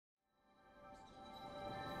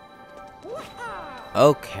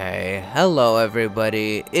Okay, hello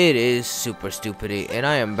everybody, it is Superstupidy, and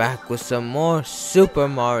I am back with some more Super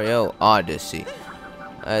Mario Odyssey.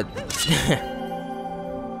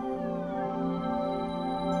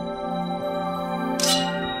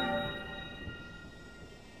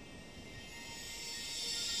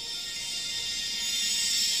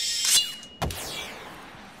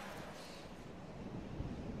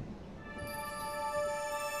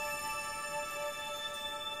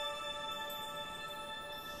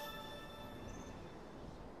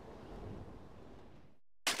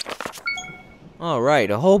 Alright,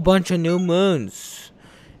 a whole bunch of new moons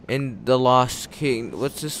in the Lost King.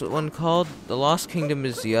 What's this one called? The Lost Kingdom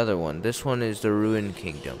is the other one. This one is the Ruined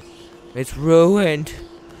Kingdom. It's ruined.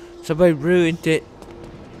 Somebody ruined it.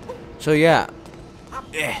 So yeah.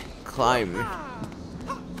 Climb.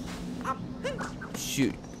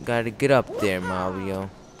 Shoot. Gotta get up there, Mario.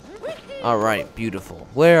 Alright, beautiful.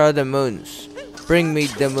 Where are the moons? Bring me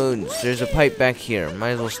the moons. There's a pipe back here.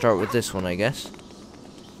 Might as well start with this one, I guess.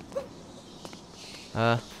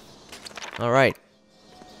 Alright.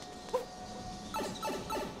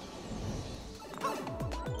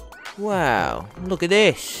 Wow, look at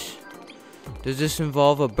this. Does this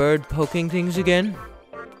involve a bird poking things again?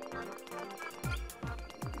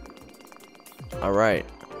 Alright.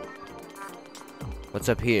 What's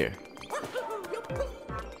up here?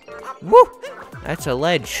 Woo! That's a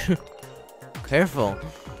ledge. Careful.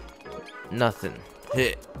 Nothing.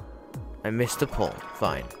 I missed the pole.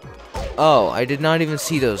 Fine. Oh, I did not even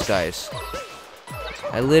see those guys.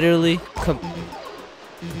 I literally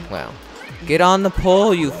wow. Get on the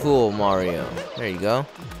pole, you fool, Mario. There you go.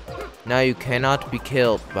 Now you cannot be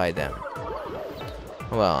killed by them.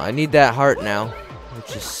 Well, I need that heart now,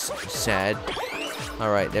 which is sad.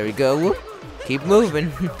 Alright, there we go. Whoop. Keep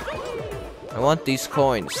moving. I want these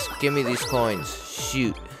coins. Give me these coins.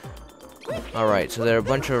 Shoot. Alright, so there are a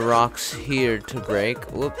bunch of rocks here to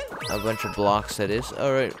break. Whoop. A bunch of blocks, that is.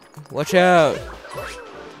 Alright. Watch out.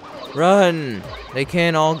 Run. They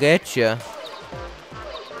can't all get you.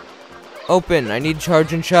 Open. I need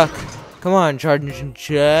Charge and Chuck. Come on, Charge and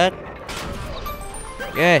Chuck.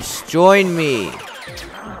 Yes, join me.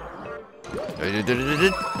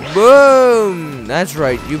 Boom. That's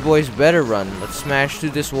right. You boys better run. Let's smash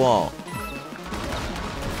through this wall.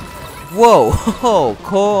 Whoa. Oh,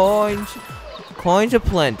 coins. Coins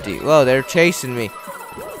aplenty. Whoa, they're chasing me.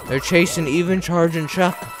 They're chasing even Charge and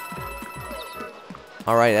Chuck.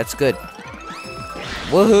 Alright, that's good.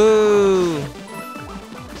 Woohoo!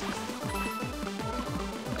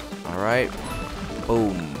 Alright.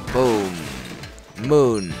 Boom, boom.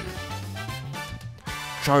 Moon.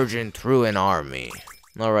 Charging through an army.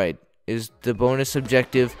 Alright, is the bonus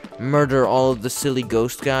objective murder all of the silly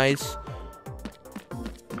ghost guys?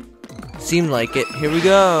 Seemed like it. Here we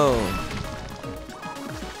go!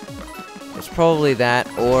 It's probably that,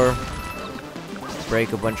 or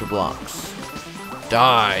break a bunch of blocks.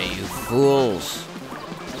 Die, you fools!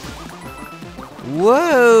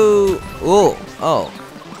 Whoa! Oh! Oh!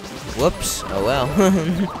 Whoops! Oh well.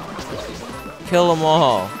 Kill them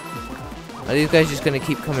all. Are these guys just gonna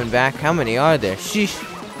keep coming back? How many are there? Sheesh!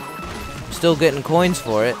 Still getting coins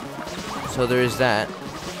for it. So there is that.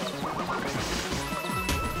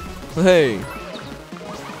 Hey!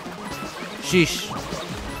 Sheesh.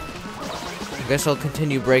 I guess I'll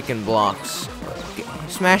continue breaking blocks.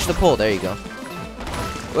 Smash the pole. There you go.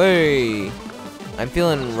 Hey! I'm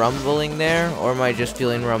feeling rumbling there, or am I just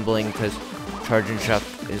feeling rumbling because Charge and Chuck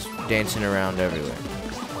is dancing around everywhere?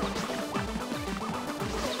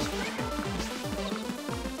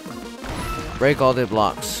 Break all the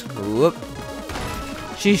blocks. Whoop.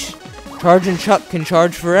 Sheesh. Charge and Chuck can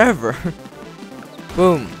charge forever.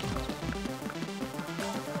 Boom.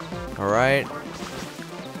 Alright.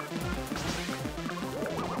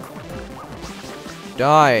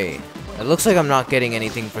 Die. It looks like I'm not getting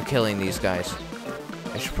anything for killing these guys.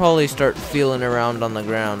 I should probably start feeling around on the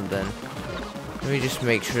ground then. Let me just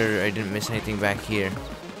make sure I didn't miss anything back here.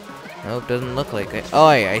 Nope, doesn't look like it. Oh,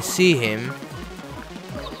 I see him.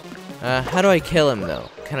 How do I kill him though?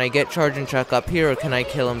 Can I get Charge and Chuck up here, or can I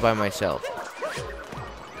kill him by myself?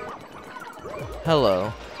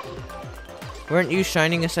 Hello. Weren't you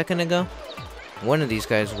shining a second ago? One of these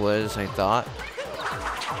guys was, I thought.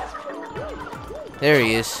 There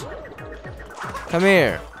he is. Come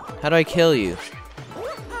here. How do I kill you?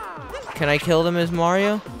 Can I kill them as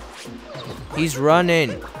Mario? He's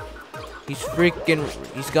running. He's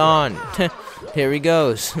gone. There he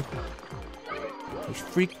goes. He's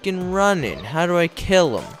freaking running. How do I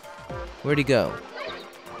kill him? Where'd he go?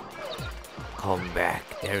 Come back.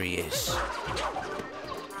 There he is.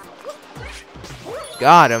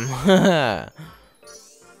 Got him.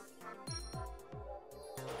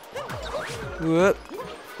 Whoop.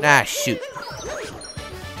 Ah, shoot.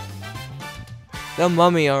 The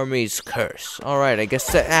mummy army's curse. Alright, I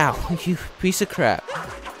guess that. Ow, you piece of crap.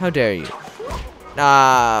 How dare you?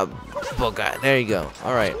 Ah, booga. There you go.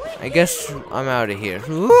 Alright, I guess I'm out of here.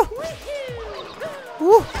 Woo!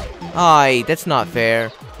 Woo! Aye, that's not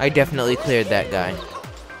fair. I definitely cleared that guy.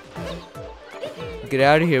 Get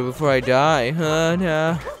out of here before I die.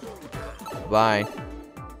 No. Bye.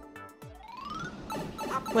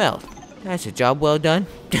 Well, that's a job well done.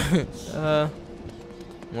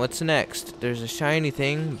 What's next? There's a shiny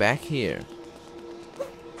thing back here.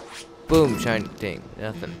 Boom, shiny thing.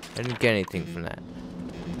 Nothing. I didn't get anything from that.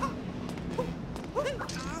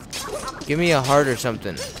 Give me a heart or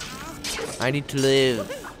something. I need to live.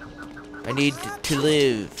 I need to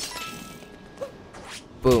live.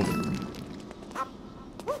 Boom.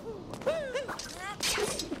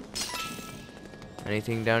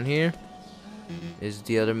 Anything down here? Is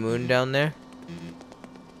the other moon down there?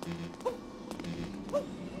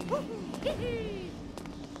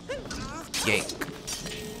 Yank.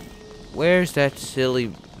 Where's that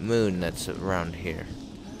silly moon that's around here?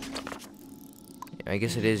 I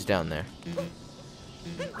guess it is down there.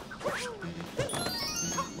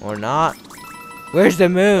 Or not. Where's the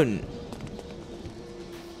moon?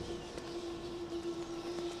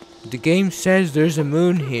 The game says there's a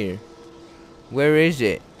moon here. Where is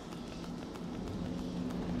it?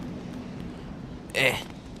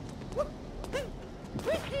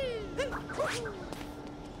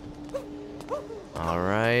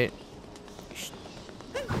 Alright.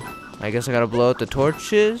 I guess I gotta blow out the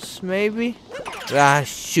torches, maybe? Ah,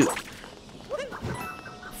 shoot.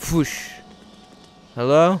 Whoosh.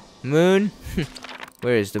 Hello? Moon?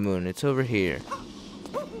 Where is the moon? It's over here.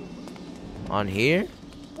 On here?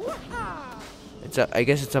 It's up, I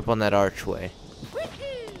guess it's up on that archway.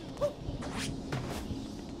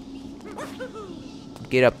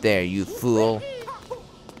 Get up there, you fool.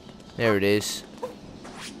 There it is.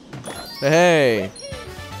 Hey!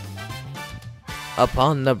 Up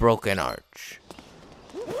on the broken arch.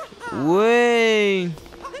 Way!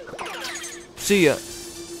 See ya.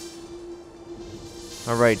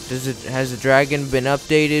 Alright, has the dragon been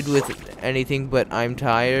updated with anything but I'm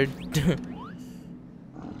tired?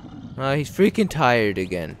 He's freaking tired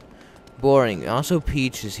again. Boring. Also,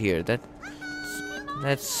 Peach is here.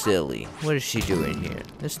 That's silly. What is she doing here?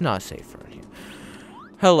 It's not safe for here.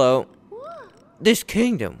 Hello. This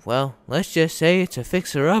kingdom, well, let's just say it's a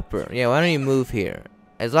fixer-upper. Yeah, why don't you move here?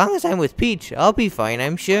 As long as I'm with Peach, I'll be fine,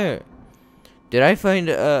 I'm sure. But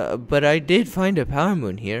I did find a power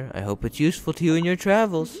moon here. I hope it's useful to you in your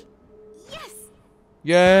travels. Yes!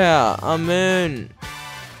 Yeah, a moon!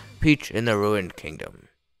 Peach in the ruined kingdom.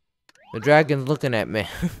 The dragon's looking at me.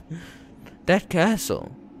 That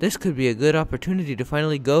castle. This could be a good opportunity to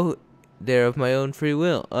finally go there of my own free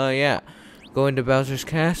will. Yeah. Go into Bowser's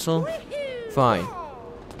castle. Fine.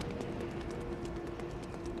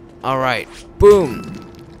 Alright.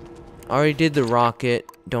 Boom. Already did the rocket.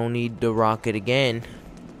 Don't need the rocket again.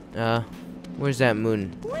 Where's that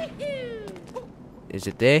moon? Is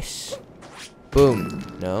it this?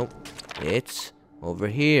 Boom. No. It's over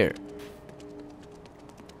here.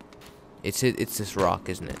 It's this rock,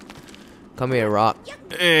 isn't it? Come here, rock.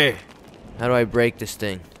 How do I break this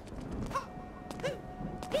thing?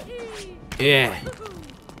 Yeah.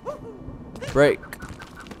 Break.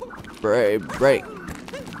 Break. Break.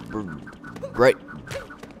 Break.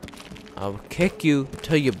 I'll kick you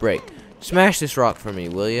till you break. Smash this rock for me,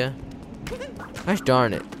 will ya? Gosh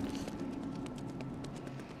darn it.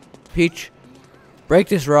 Peach, break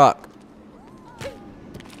this rock.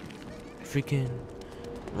 Freaking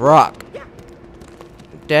rock.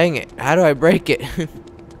 Dang it. How do I break it?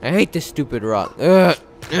 I hate this stupid rock. Ugh.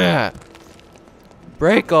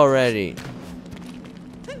 Break already.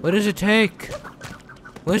 What does it take?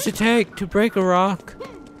 What does it take to break a rock?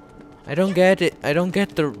 I don't get it. I don't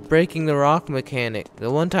get the breaking the rock mechanic. The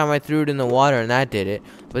one time I threw it in the water and that did it.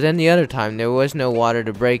 But then the other time there was no water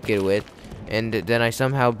to break it with. And then I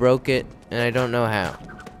somehow broke it and I don't know how.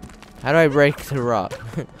 How do I break the rock?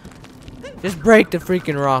 Just break the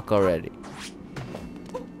freaking rock already.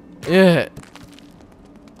 Yeah.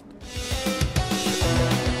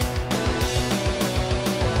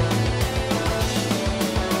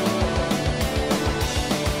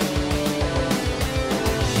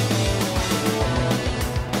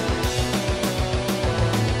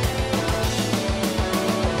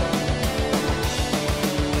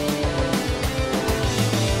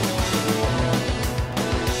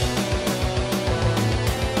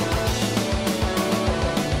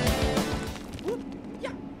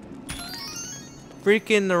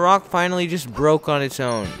 Freaking the rock finally just broke on its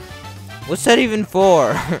own. What's that even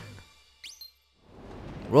for?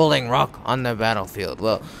 Rolling rock on the battlefield.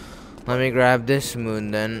 Well, let me grab this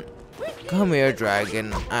moon then. Come here,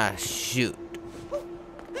 dragon. Ah, shoot.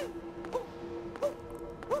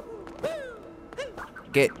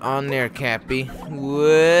 Get on there, Cappy.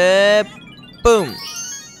 Whoop! Boom!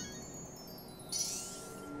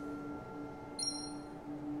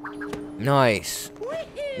 Nice.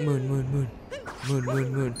 Moon, moon, moon. Moon,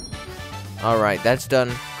 moon, moon. Alright, that's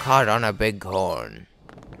done. Caught on a big horn.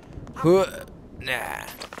 Nah.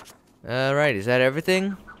 Alright, is that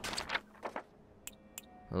everything?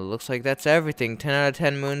 Well, looks like that's everything. 10 out of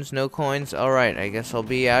 10 moons, no coins. Alright, I guess I'll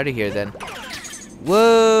be out of here then.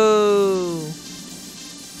 Whoa!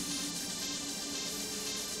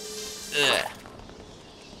 Ugh.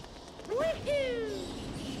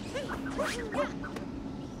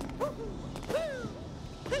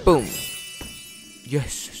 Boom.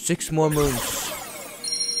 Yes, 6 more moons.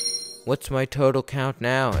 What's my total count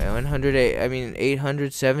now?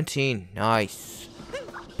 817. Nice.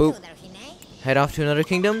 Boop. Head off to another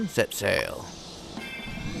kingdom. Set sail.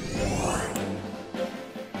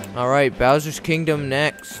 Alright, Bowser's Kingdom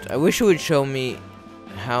next. I wish it would show me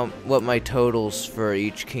what my totals for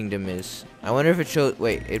each kingdom is. I wonder if it shows.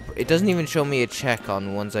 Wait, it doesn't even show me a check on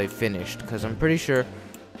the ones I finished, because I'm pretty sure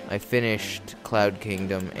I finished Cloud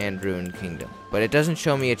Kingdom and Ruined Kingdom, but it doesn't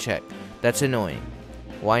show me a check. That's annoying.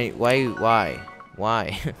 Why?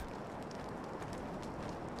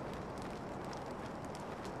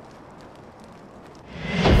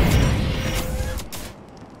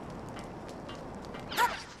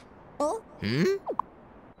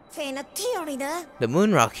 The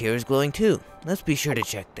moon rock here is glowing too. Let's be sure to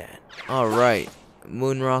check that. Alright,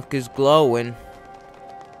 moon rock is glowing.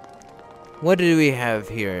 What do we have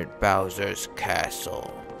here at Bowser's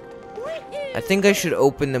Castle? I think I should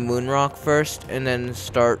open the moon rock first and then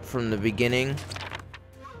start from the beginning.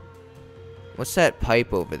 What's that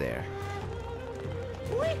pipe over there?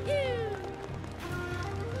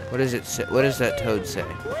 What does it say? What does that toad say?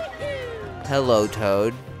 Hello,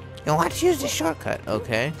 Toad. You want to use the shortcut,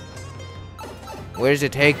 okay? Where does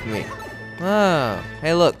it take me? Oh,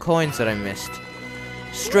 hey look, coins that I missed.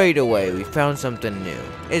 Straight away, we found something new.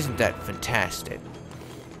 Isn't that fantastic?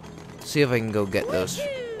 See if I can go get those.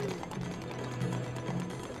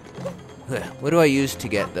 What do I use to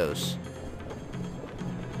get those?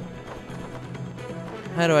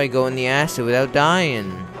 How do I go in the acid without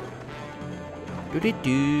dying?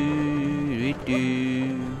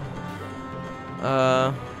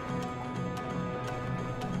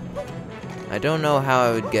 I don't know how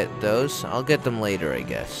I would get those. I'll get them later, I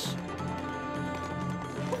guess.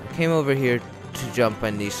 I came over here to jump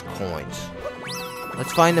on these coins.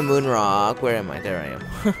 Let's find the moon rock. Where am I? There I am.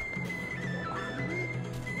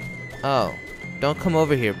 Oh, don't come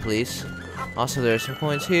over here, please. Also, there are some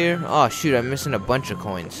coins here. Oh, shoot, I'm missing a bunch of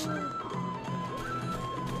coins.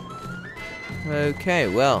 Okay,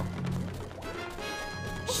 well.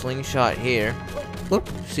 Slingshot here. Whoop,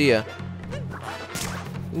 see ya.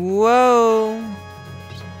 Whoa!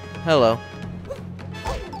 Hello.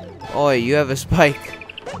 Oi, you have a spike.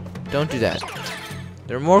 Don't do that.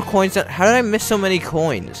 There are more coins. How did I miss so many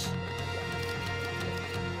coins?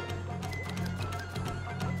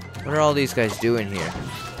 What are all these guys doing here?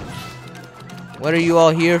 What are you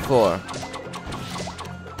all here for?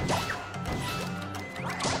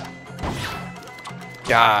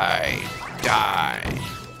 Die! Die!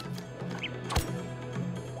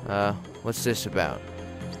 What's this about?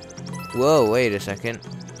 Whoa, wait a second.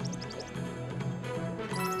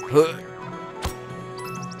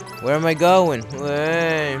 Where am I going?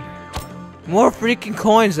 More freaking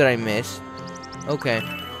coins that I missed. Okay.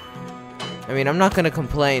 I mean, I'm not gonna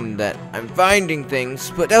complain that I'm finding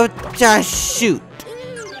things, but oh, just shoot.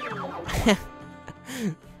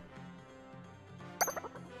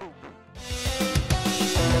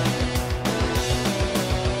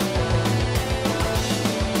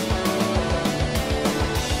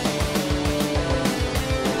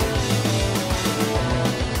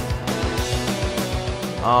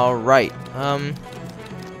 Alright,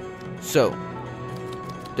 so,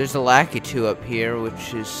 there's a Lakitu up here,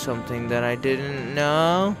 which is something that I didn't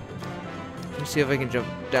know. Let me see if I can jump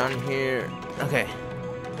down here. Okay.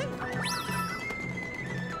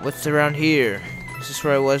 What's around here? Is this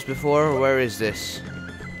where I was before, or where is this?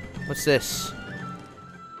 What's this?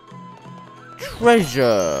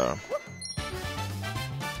 Treasure!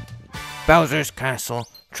 Bowser's Castle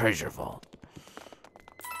Treasure Vault.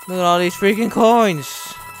 Look at all these freaking coins!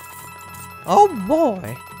 Oh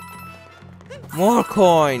boy! More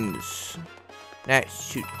coins! That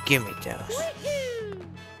shoot, give me those.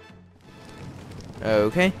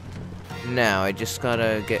 Okay. Now, I just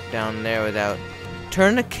gotta get down there without...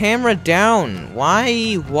 Turn the camera down!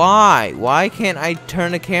 Why? Why? Why can't I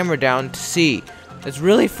turn the camera down to see? It's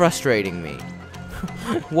really frustrating me.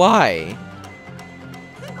 Why?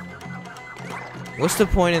 What's the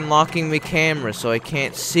point in locking my camera so I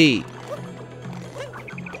can't see?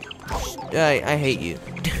 I hate you.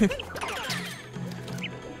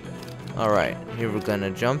 Alright, here we're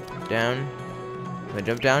gonna jump down. I'm gonna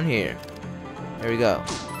jump down here. There we go.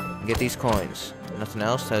 Get these coins. Nothing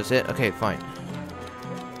else? That's it? Okay, fine.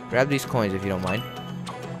 Grab these coins if you don't mind.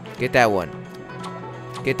 Get that one.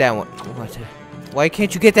 Get that one. What? Why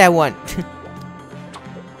can't you get that one?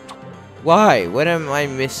 Why? What am I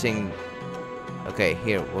missing? Okay,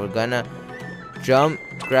 here. We're gonna jump,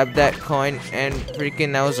 grab that coin, and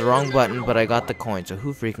freaking that was the wrong button, but I got the coin, so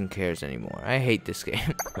who freaking cares anymore? I hate this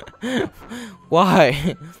game.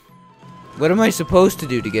 Why? What am I supposed to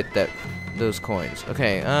do to get those coins?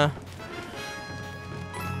 Okay, well,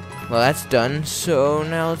 that's done. So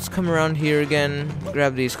now let's come around here again,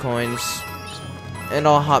 grab these coins, and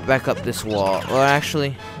I'll hop back up this wall. Well,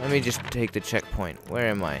 actually, let me just take the checkpoint. Where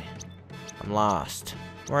am I? I'm lost.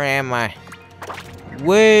 Where am I?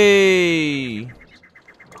 Way!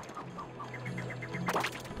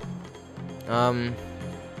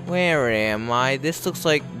 Where am I? This looks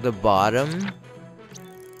like the bottom.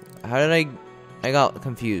 How did I got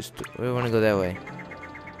confused. We want to go that way.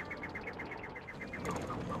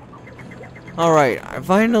 Alright, I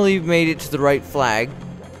finally made it to the right flag,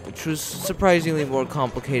 which was surprisingly more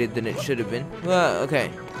complicated than it should have been. Well,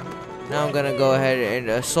 okay. Now I'm gonna go ahead and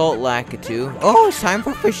assault Lakitu. Oh, it's time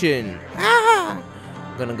for fishing! Ah!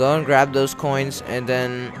 I'm gonna go and grab those coins and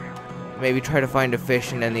then maybe try to find a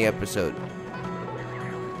fish and end the episode.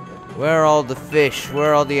 Where are all the fish?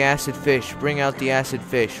 Where are all the acid fish? Bring out the acid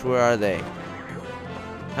fish. Where are they?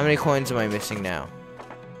 How many coins am I missing now?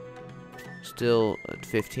 Still at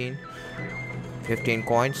 15? 15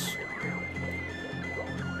 coins.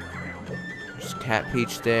 There's Cat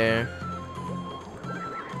Peach there.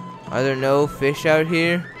 Are there no fish out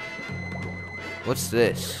here? What's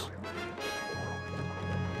this?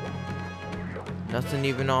 Nothing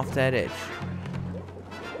even off that edge.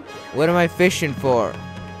 What am I fishing for?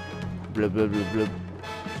 Blub, blub, blub, blub.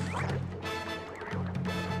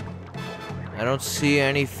 I don't see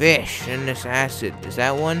any fish in this acid. Is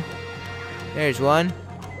that one? There's one.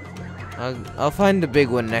 I'll find the big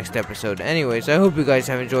one next episode. Anyways, I hope you guys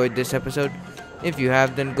have enjoyed this episode. If you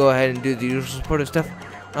have, then go ahead and do the usual supportive stuff.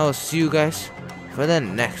 I will see you guys for the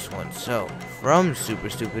next one. So, from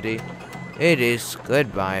Superstupidy, it is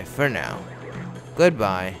goodbye for now.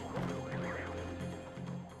 Goodbye.